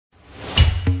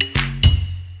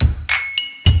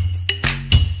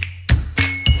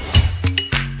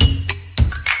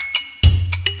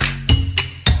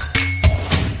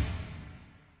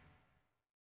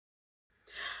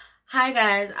Hi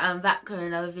guys, I'm back with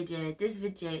another video. This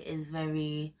video is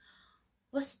very,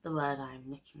 what's the word I'm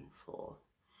looking for?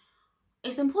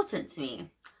 It's important to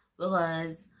me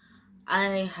because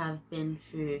I have been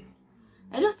through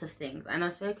a lot of things and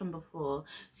I've spoken before.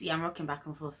 See, I'm rocking back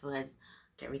and forth because I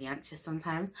get really anxious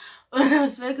sometimes. When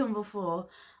I've spoken before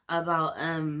about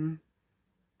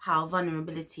how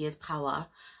vulnerability is power,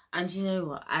 and you know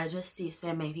what, I just see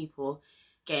so many people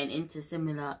getting into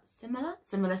similar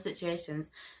situations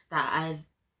that I've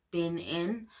been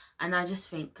in, and I just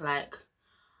think, like,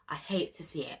 I hate to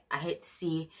see it. I hate to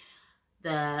see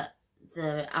the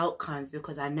outcomes,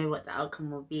 because I know what the outcome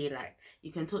will be. Like,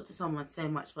 you can talk to someone so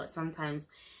much, but sometimes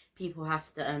people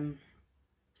have to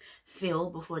feel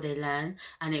before they learn,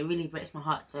 and it really breaks my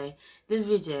heart. So this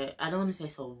video, I don't want to say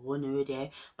it's a warning video,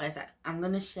 but it's like I'm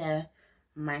gonna share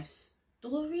my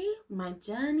story, my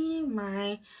journey,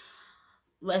 my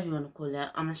whatever you want to call it.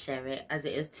 I'm gonna share it as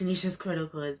it is Tanisha's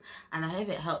Chronicles, and I hope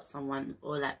it helps someone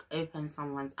or like open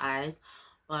someone's eyes.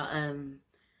 But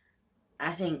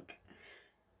I think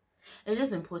it's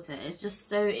just important. It's just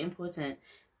so important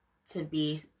to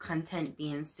be content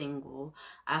being single.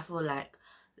 I feel like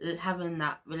having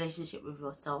that relationship with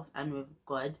yourself and with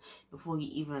God before you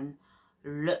even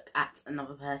look at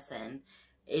another person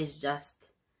is just,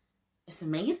 it's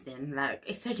amazing. Like,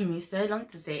 it's taken me so long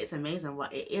to say it's amazing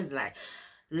what it is. Like,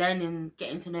 learning,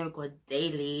 getting to know God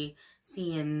daily,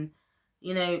 seeing,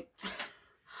 you know,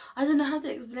 I don't know how to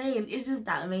explain. It's just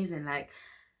that amazing. Like,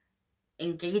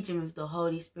 engaging with the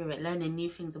Holy Spirit, learning new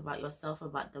things about yourself,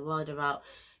 about the world, about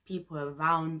people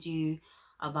around you,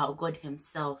 about God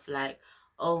himself. Like,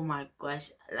 oh my gosh,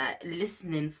 like,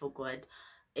 listening for God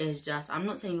is just, I'm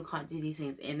not saying you can't do these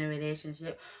things in a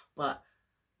relationship, but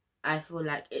I feel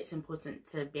like it's important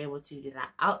to be able to do that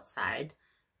outside,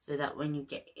 so that when you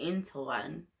get into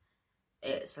one,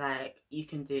 it's like you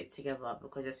can do it together,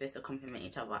 because you're supposed to complement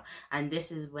each other. And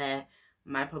this is where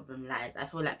my problem lies. I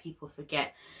feel like people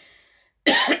forget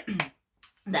that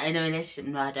in a relationship,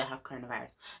 no, I don't have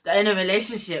coronavirus, that in a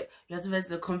relationship you're supposed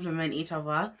to complement each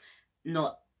other,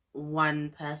 not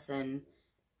one person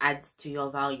adds to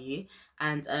your value.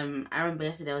 And I remember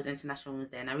yesterday was International Women's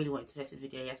Day, and I really wanted to post a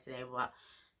video yesterday, but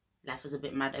life was a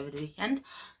bit mad over the weekend,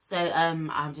 so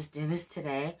I'm just doing this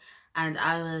today. And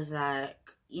I was like,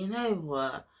 you know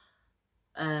what,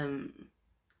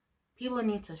 people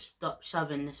need to stop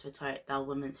shoving this rhetoric down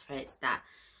women's throats that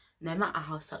no matter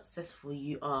how successful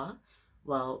you are,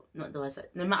 well, not the words,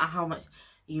 no matter how much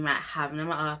you might have, no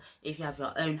matter if you have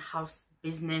your own house,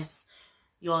 business,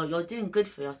 you're doing good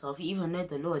for yourself, you even know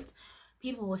the Lord,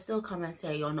 people will still come and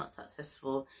say you're not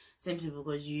successful simply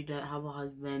because you don't have a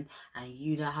husband and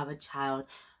you don't have a child.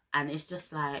 And it's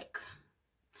just like,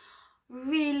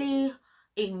 really,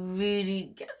 it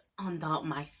really gets under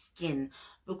my skin,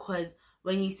 because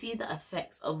when you see the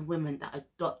effects of women that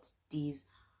adopt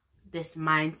this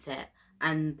mindset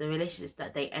and the relationships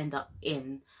that they end up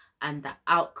in, and the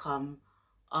outcome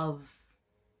of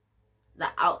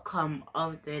the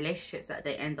relationships that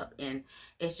they end up in,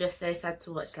 it's just so sad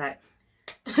to watch. Like,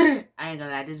 I ain't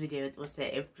gonna lie, this video is also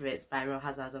influenced by Real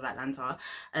Housewives of Atlanta.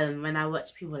 When I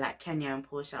watch people like Kenya and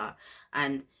Portia,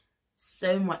 and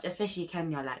so much, especially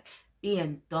Kenya, like,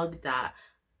 being dogged at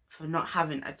for not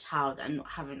having a child and not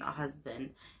having a husband.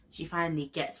 She finally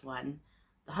gets one.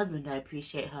 The husband don't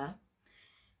appreciate her.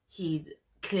 He's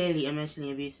clearly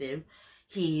emotionally abusive.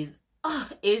 It's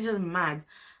just mad.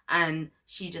 And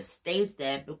she just stays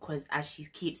there because, as she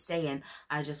keeps saying,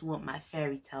 I just want my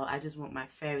fairy tale. I just want my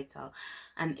fairy tale.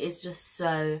 And it's just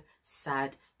so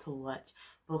sad to watch,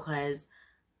 because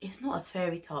it's not a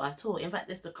fairy tale at all. In fact,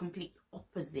 it's the complete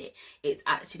opposite. It's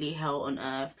actually hell on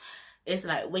earth. It's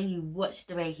like, when you watch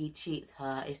the way he treats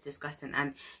her, it's disgusting.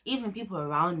 And even people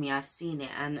around me, I've seen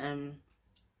it, and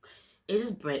it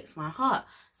just breaks my heart.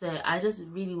 So I just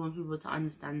really want people to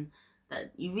understand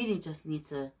that you really just need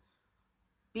to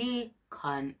be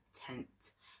content.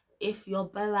 If your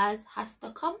Boaz has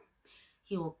to come,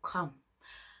 he will come.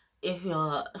 If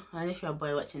you're a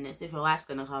boy watching this, if your wife's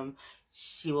gonna come,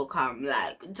 she will come.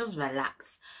 Like, just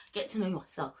relax. Get to know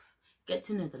yourself. Get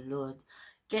to know the Lord.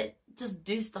 Just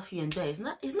do stuff you enjoy. It's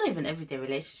not even everyday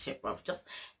relationship, bro. Just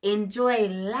enjoy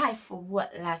life for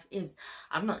what life is.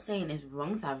 I'm not saying it's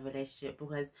wrong to have a relationship,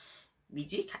 because we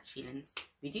do catch feelings.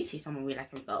 We do see someone we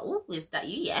like and go, oh, is that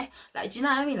you? Yeah. Like, do you know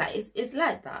what I mean? Like, it's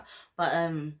like that. But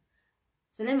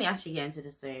so let me actually get into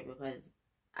the story, because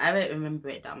I won't remember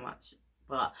it that much,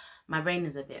 but my brain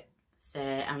is a bit, so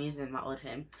I'm using my old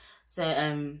phone. So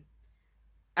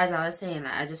as I was saying,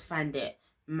 like, I just find it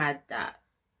mad that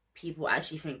people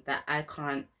actually think that I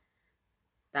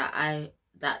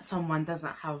that someone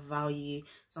doesn't have value,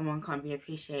 someone can't be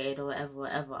appreciated or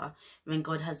whatever, when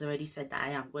God has already said that I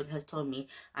am. God has told me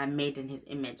I'm made in his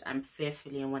image, I'm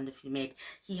fearfully and wonderfully made.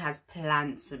 He has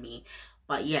plans for me,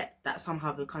 but yet that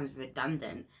somehow becomes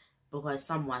redundant because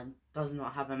someone does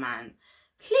not have a man.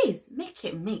 Please make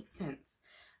it make sense.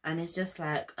 And it's just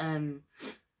like,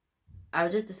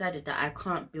 I've just decided that I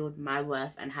can't build my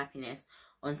worth and happiness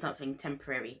on something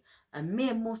temporary, a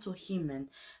mere mortal human,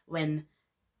 when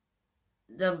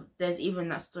there's even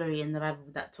that story in the Bible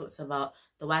that talks about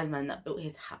the wise man that built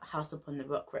his house upon the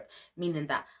rock, meaning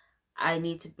that I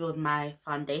need to build my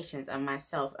foundations and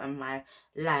myself and my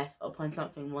life upon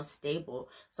something more stable,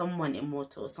 someone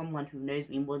immortal, someone who knows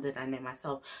me more than I know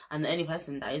myself. And the only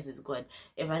person that is God.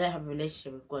 If I don't have a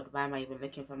relationship with God, why am I even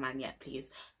looking for a man yet? Please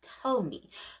tell me.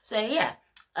 So yeah,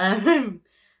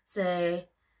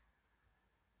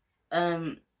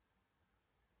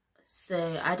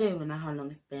 so I don't even know how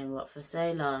long it's been, but for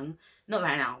so long, not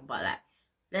right now, but like,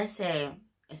 let's say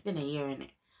it's been a year,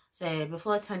 innit? So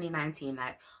before 2019,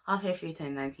 like halfway through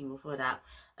 2019, before that,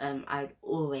 I'd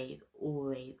always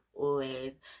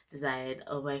desired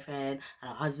a boyfriend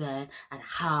and a husband and a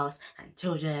house and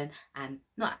children and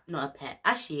not a pet,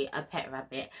 actually a pet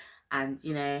rabbit. And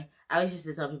you know, I always used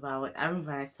to tell people I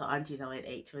remember when I told aunties I wanted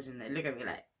 8 children, they look at me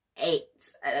like, 8,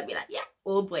 and I'd be like, yeah,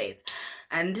 all boys.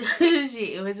 And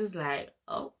it was just like,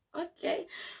 oh, okay.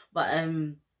 But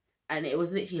and it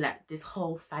was literally like this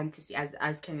whole fantasy,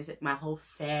 as Kenny said, my whole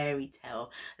fairy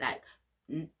tale. Like,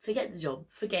 forget the job,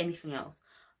 forget anything else.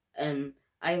 I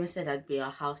even said I'd be a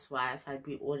housewife, I'd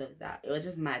be all of that. It was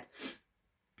just mad.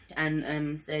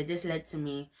 And so this led to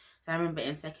me. So I remember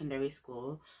in secondary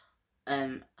school,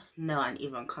 no one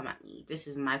even come at me. This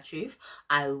is my truth.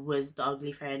 I was the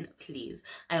ugly friend. Please,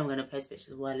 I am gonna post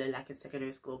pictures of what I look like in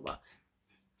secondary school, but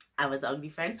I was the ugly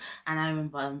friend. And I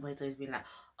remember boys always being like,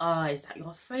 oh, is that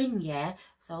your friend? Yeah,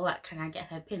 so what, can I get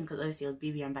her pin? Because obviously it was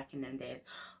BBM back in them days.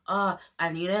 Oh,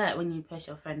 and you know, like when you post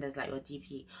your friend as like your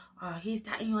DP, oh, he's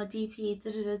that in your DP, da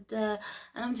da da da.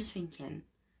 And I'm just thinking,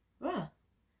 bruh,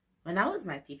 when I was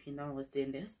my DP, no one was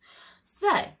doing this. So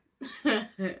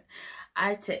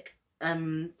I took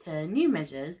to new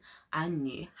measures and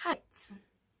new heights.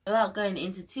 Without going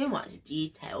into too much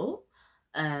detail,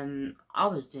 I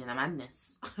was doing a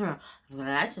madness. I'm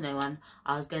gonna lie to no one.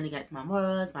 I was going to get to my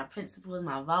morals, my principles,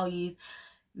 my values,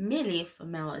 merely for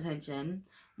male attention.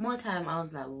 More time, I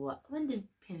was like, what? When did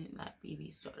pin like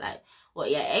BBs drop? Like, what?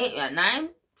 Yeah, 8, yeah, 9.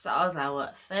 So I was like,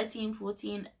 what? 13,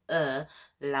 14.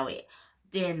 Allow it.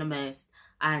 Doing the most.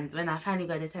 And when I finally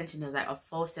got attention, it was like a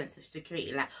false sense of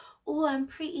security. Like, oh, I'm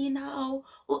pretty now.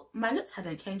 Oh, my looks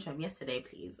hadn't changed from yesterday,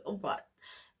 please. Oh, but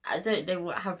I don't know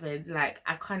what happened. Like,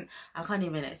 I can't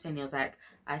even explain. It was like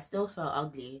I still felt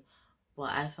ugly, but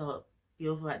I felt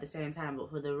beautiful at the same time, but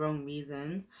for the wrong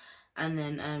reasons. And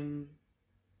then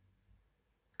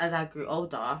as I grew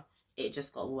older, it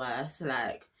just got worse.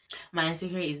 Like, my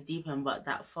insecurities deepened, but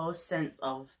that false sense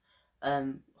of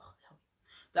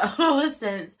that false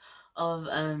sense of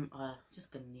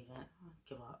just gonna leave it. I'll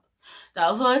give up.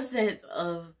 That false sense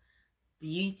of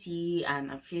beauty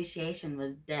and appreciation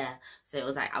was there, so it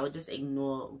was like I would just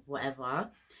ignore whatever.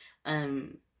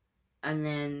 And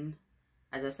then,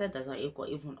 as I said, as I got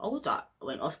even older, I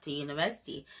went off to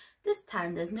university. This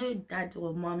time there's no dad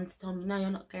or mom to tell me, no, you're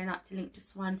not going out to link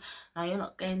this one, no, you're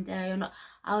not going there, you're not.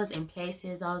 I was in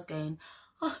places, I was going,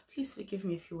 oh, please forgive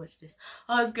me if you watch this,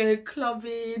 I was going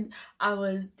clubbing, I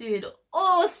was doing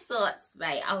all sorts,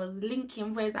 mate. I was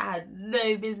linking boys I had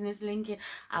no business linking,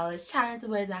 I was chatting to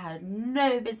boys I had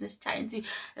no business chatting to.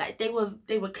 Like, they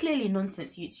were clearly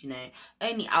nonsense youths, you know,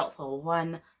 only out for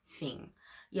one thing.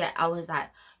 Yeah, I was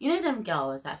like, you know them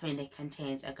girls that think they can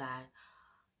change a guy?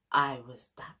 I was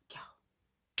that girl.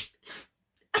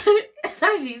 It's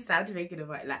actually sad thinking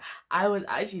about it. Like, I was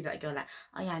actually that girl, like,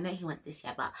 oh yeah, I know he wants this,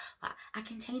 yeah, but I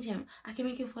can change him. I can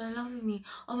make him fall in love with me.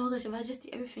 Oh my gosh, if I just do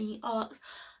everything he asks.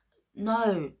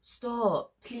 No,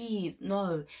 stop, please,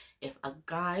 no. If a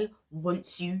guy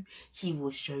wants you, he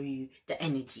will show you the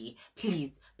energy.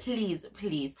 Please, please,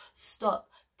 please, stop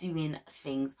doing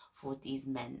things for these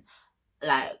men.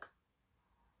 Like,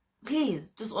 please,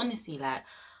 just honestly, like,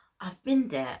 I've been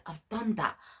there, I've done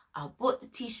that. I bought the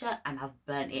t-shirt and I've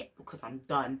burnt it because I'm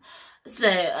done. So,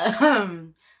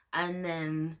 and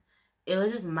then it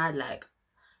was just mad. Like,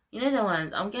 you know the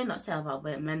ones, I'm getting upset about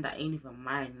men that ain't even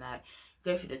mine. Like,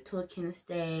 go through the talking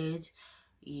stage,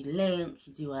 you link,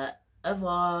 you do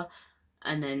whatever,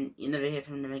 and then you never hear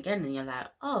from them again, and you're like,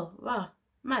 oh, wow,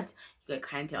 Mad. You go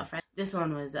crying to your friend. This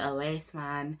one was a waste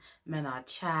man. Men are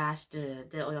trash.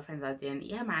 All your friends are doing,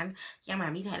 yeah man,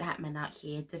 we don't like men out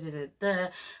here.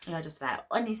 And you're just like,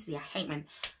 honestly, I hate men.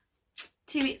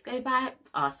 2 weeks go by,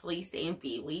 ask what you saying,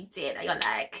 B, we did. And you're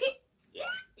like, yeah.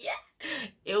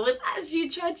 It was actually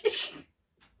tragic.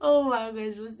 Oh my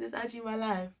gosh, was this actually my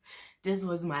life? This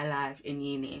was my life in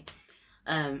uni.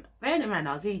 Bearing in mind,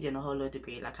 I was really doing a whole law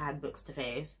degree. Like, I had books to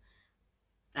face.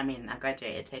 I mean, I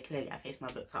graduated, so clearly I faced my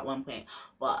books at one point.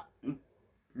 But,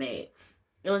 mate,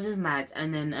 it was just mad.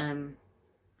 And then,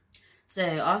 so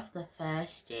after the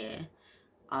first year,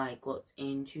 I got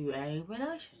into a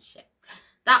relationship.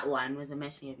 That one was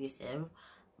emotionally abusive,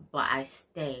 but I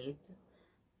stayed.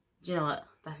 Do you know what?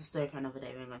 That's a story for another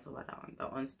day. We're going to talk about that one.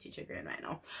 That one's too triggering right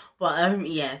now. But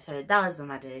yeah, so that was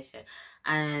my relationship.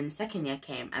 And second year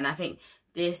came, and I think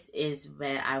this is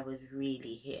where I was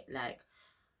really hit. Like,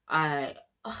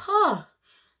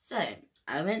 so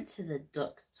I went to the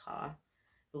doctor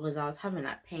because I was having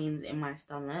like pains in my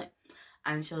stomach,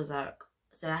 and she was like,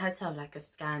 so I had to have like a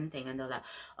scan thing, and they were like,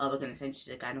 oh, we're gonna send you to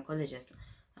the gynecologist.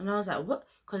 And I was like, what?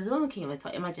 Because the woman came and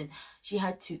told, imagine she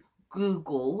had to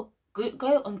Google,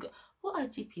 go on, what are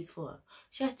GPs for?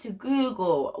 She had to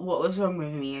Google what was wrong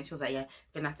with me, and she was like, yeah,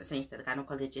 you're gonna have to send you to the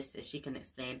gynecologist so she can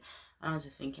explain. And I was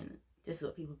just thinking, this is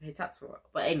what people pay tax for.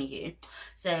 But anywho,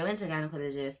 so I went to the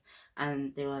gynecologist,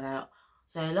 and they were like,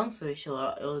 so long story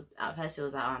short, it was, at first it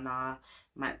was like, oh nah,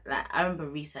 like I remember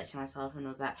researching myself, and I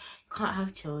was like, you can't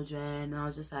have children, and I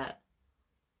was just like,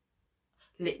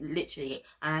 literally,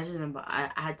 and I just remember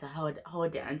I had to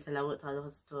hold it until I walked out of the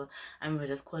hospital. I remember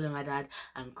just calling my dad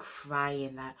and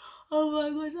crying like, oh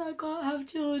my gosh, I can't have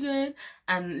children.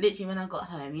 And literally when I got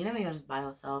home, you know when you're just by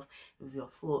yourself with your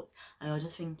thoughts, and you're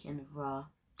just thinking, bruh,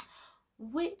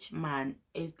 which man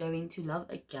is going to love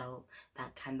a girl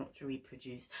that cannot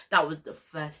reproduce? That was the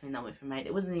first thing that went through my head.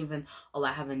 It wasn't even, oh,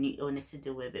 I have a new illness to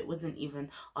deal with. It wasn't even,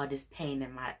 oh, this pain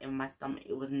in my stomach.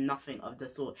 It was nothing of the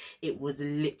sort. It was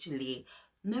literally,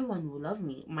 no one will love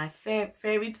me. My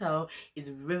fairy tale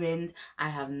is ruined. I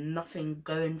have nothing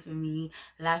going for me.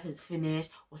 Life is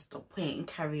finished. What's the point in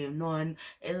carrying on?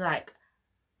 It's like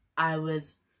I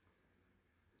was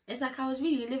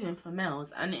really living for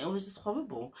males, and it was just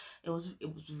horrible. It was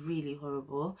really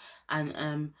horrible.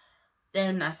 And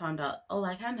then I found out, oh,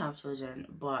 I can have children,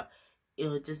 but it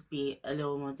would just be a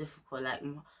little more difficult. Like,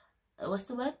 what's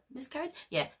the word? Miscarriage?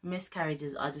 Yeah,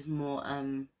 miscarriages are just more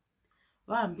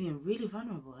wow, I'm being really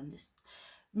vulnerable on this.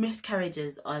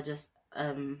 Miscarriages are just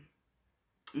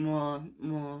more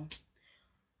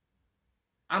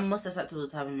I'm more susceptible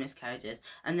to having miscarriages.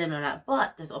 And then they're like,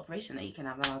 but there's operation that you can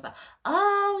have. And I was like,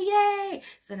 oh, yay.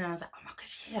 So then I was like, oh my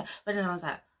gosh, yeah. But then I was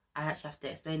like, I actually have to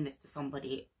explain this to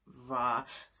somebody, rah.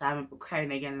 So I remember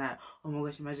crying again, like, oh my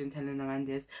gosh, imagine telling them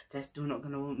this. They're still not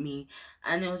going to want me.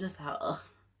 And it was just like, oh,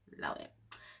 love it.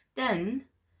 Then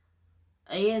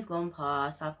a year's gone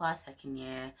past. I passed second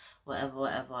year,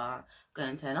 whatever.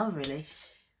 Going to another relationship.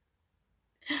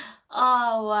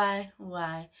 Oh,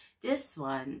 why? This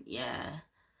one, yeah.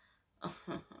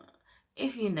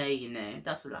 If you know, you know.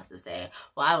 That's what I have to say.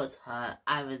 But I was hurt.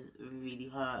 I was really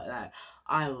hurt. Like,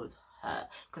 I was hurt.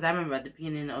 Because I remember at the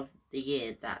beginning of the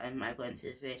year that I got into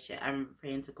this relationship, I remember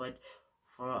praying to God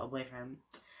for a boyfriend.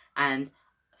 And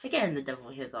forgetting the devil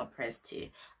hears our prayers too.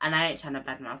 And I ain't trying to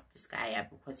badmouth this guy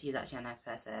yet because he's actually a nice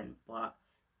person. But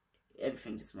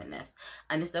everything just went left.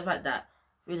 And it's the fact that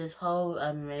through this whole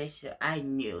relationship, I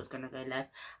knew it was going to go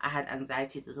left. I had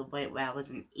anxiety to the point where I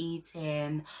wasn't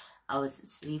eating. I wasn't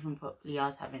sleeping properly. I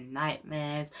was having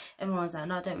nightmares. Everyone was like,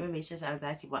 no, don't worry, it's just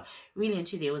anxiety. But really and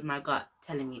truly, it was my gut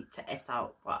telling me to S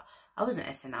out. But I wasn't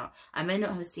S'ing out. I may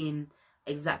not have seen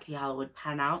exactly how it would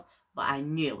pan out, but I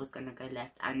knew it was going to go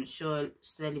left. And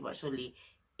slowly but surely,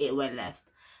 it went left.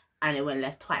 And it went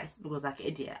left twice because, like an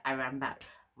idiot, I ran back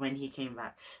when he came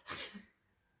back.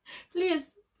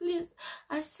 Please,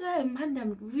 I swear,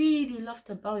 man, really love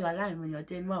to bow your line when you're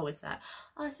doing well. It's like,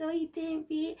 oh, so what you doing,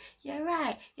 B? You're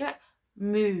right.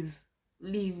 Move.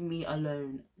 Leave me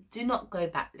alone. Do not go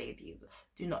back, ladies.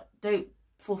 Don't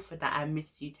fall for that I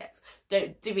miss you text.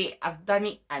 Don't do it. I've done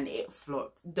it and it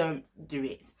flopped. Don't do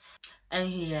it.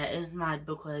 And yeah, it's mad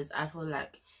because I feel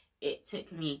like it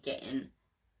took me getting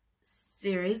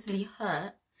seriously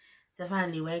hurt to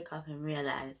finally wake up and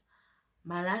realize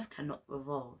my life cannot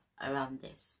revolve around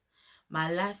this.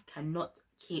 My life cannot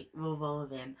keep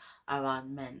revolving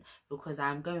around men because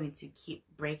I'm going to keep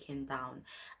breaking down.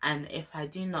 And if I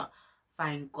do not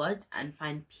find God and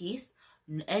find peace,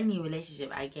 any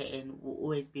relationship I get in will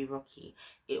always be rocky.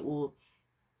 It will,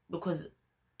 because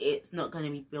it's not going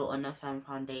to be built on a firm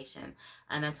foundation.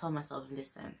 And I told myself,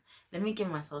 listen, let me give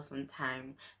myself some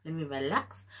time, let me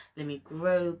relax, let me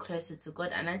grow closer to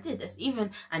God. And I did.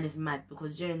 And it's mad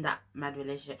because during that mad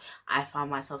relationship, I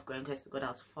found myself growing closer to God. I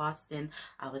was fasting,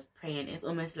 I was praying. It's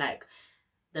almost like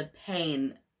the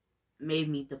pain made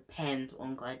me depend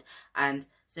on God. And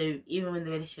so even when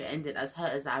the relationship ended, as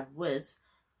hurt as I was,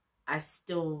 I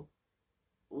still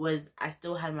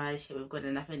had my relationship with God.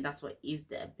 And I think that's what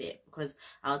eased it a bit, because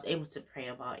I was able to pray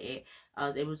about it. I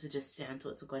was able to just sit and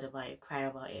talk to God about it, cry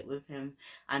about it with him,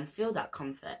 and feel that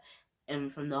comfort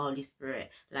from the Holy Spirit.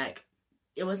 Like,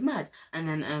 it was mad. And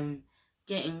then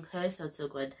getting closer to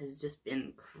God has just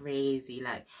been crazy.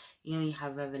 Like, you know, you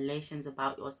have revelations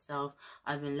about yourself.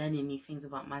 I've been learning new things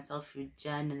about myself through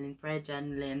journaling, prayer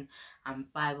journaling,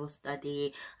 and Bible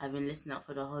study. I've been listening out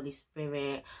for the Holy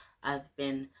Spirit. I've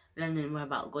been learning more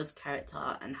about God's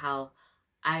character and how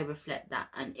I reflect that,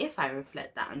 and if I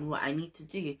reflect that, and what I need to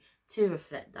do to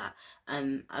reflect that.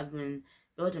 I've been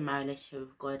building my relationship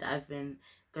with God. I've been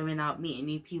going out, meeting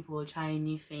new people, trying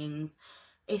new things.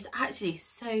 It's actually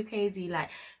so crazy. Like,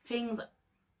 things,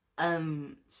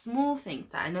 small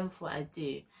things that I never thought I'd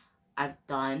do, I've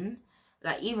done.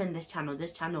 Like, even this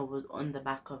channel was on the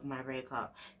back of my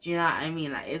breakup. Do you know what I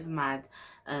mean? Like, it's mad.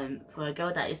 For a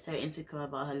girl that is so insecure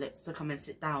about her looks to come and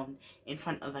sit down in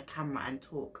front of a camera and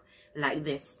talk like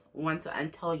this,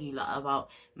 and tell you like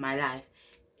about my life,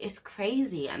 it's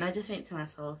crazy. And I just think to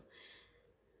myself,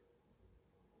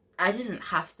 I didn't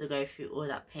have to go through all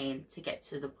that pain to get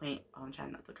to the point. Oh, I'm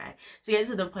trying not to cry. To get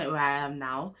to the point where I am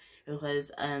now,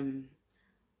 because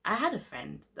I had a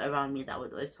friend around me that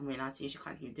would always tell me, Nancy, you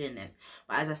can't keep doing this.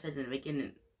 But as I said in the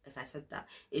beginning, if I said that,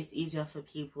 it's easier for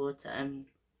people to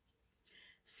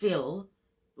feel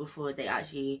before they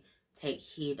actually take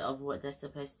heed of what they're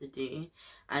supposed to do.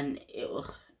 And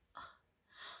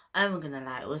I'm not gonna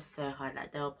lie, it was so hard.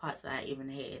 Like, there were parts where I even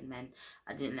hated men.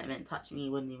 I didn't let men touch me,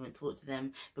 wouldn't even talk to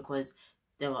them, because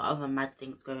there were other mad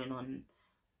things going on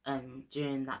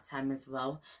during that time as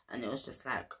well. And it was just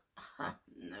like,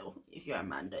 no, if you're a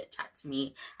man, don't chat to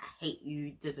me, I hate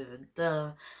you, da da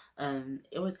da da.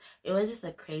 It was just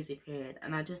a crazy period.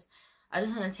 And I just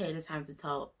want to take the time to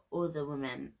tell all the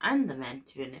women and the men,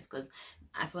 to be honest, because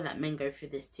I feel like men go through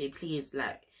this too. Please,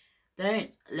 like,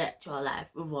 don't let your life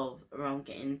revolve around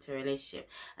getting into a relationship.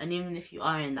 And even if you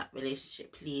are in that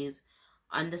relationship, please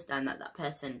understand that that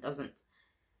person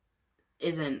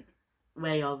isn't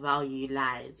where your value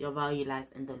lies. Your value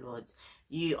lies in the Lord.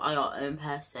 You are your own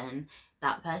person.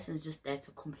 That person is just there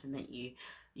to compliment you.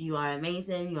 You are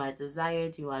amazing, you are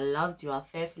desired, you are loved, you are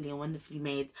fearfully and wonderfully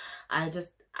made. I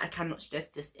cannot stress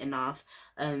this enough.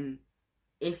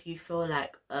 If you feel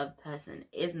like a person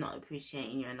is not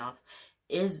appreciating you enough,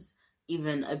 is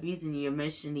even abusing you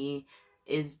emotionally,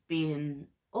 is being,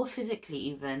 or physically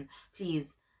even,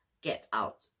 please get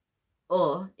out.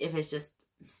 Or if it's just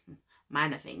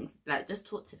minor things, like, just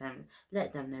talk to them,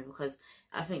 let them know, because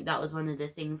I think that was one of the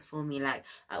things for me. Like,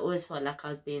 I always felt like I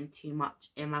was being too much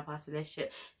in my past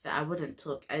relationship, so I wouldn't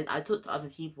talk. I talked to other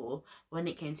people. When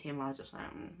it came to him, I was just like,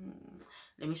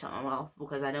 let me shut my mouth,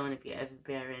 because I don't want to be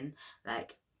overbearing.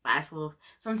 Like, but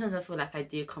sometimes I feel like I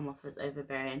do come off as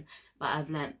overbearing, but I've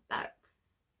learned that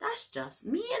that's just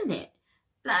me, innit?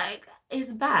 Like,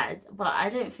 it's bad, but I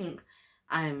don't think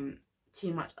I'm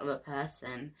too much of a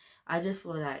person. I just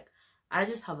feel like I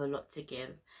just have a lot to give,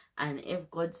 and if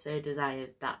God so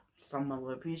desires that someone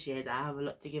will appreciate that I have a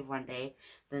lot to give one day,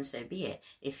 then so be it.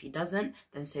 If he doesn't,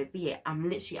 then so be it. I'm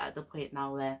literally at the point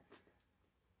now where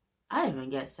I don't even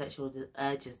get sexual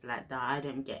urges like that. I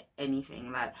don't get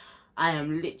anything. Like, I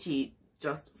am literally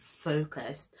just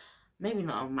focused, maybe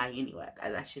not on my uni work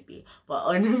as I should be, but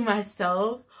on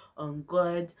myself, on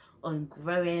God, on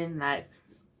growing. Like,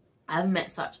 I've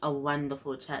met such a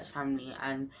wonderful church family,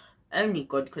 and only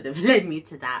God could have led me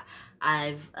to that.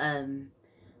 I don't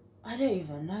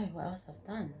even know what else I've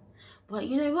done. But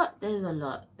you know what? There's a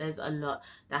lot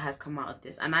that has come out of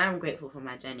this. And I am grateful for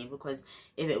my journey, because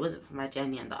if it wasn't for my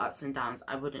journey and the ups and downs,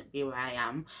 I wouldn't be where I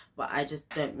am. But I just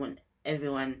don't want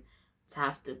everyone to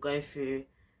have to go through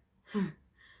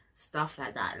stuff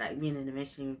like that, like being in an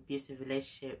emotionally abusive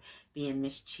relationship, being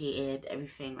mistreated,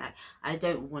 everything. Like, I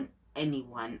don't want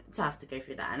anyone to have to go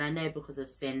through that. And I know because of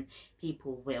sin,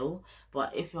 people will.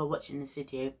 But if you're watching this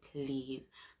video, please,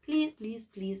 please, please,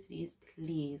 please, please,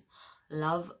 please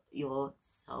love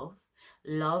yourself,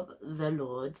 love the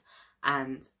Lord.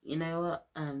 And you know what,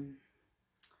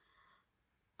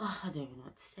 oh, I don't even know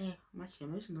what to say. I'm actually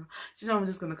emotional. Do you know, I'm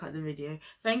just gonna cut the video.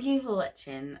 Thank you for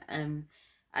watching.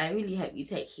 I really hope you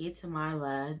take heed to my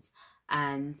words,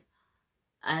 and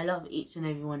I love each and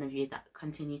every one of you that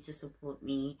continue to support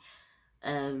me.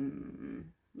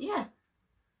 Yeah.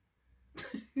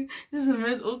 This is the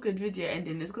most awkward video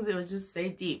ending this because it was just so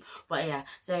deep. But yeah,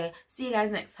 so see you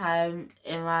guys next time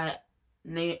in my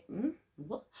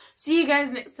see you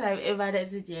guys next time in my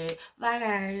next video. Bye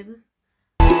guys.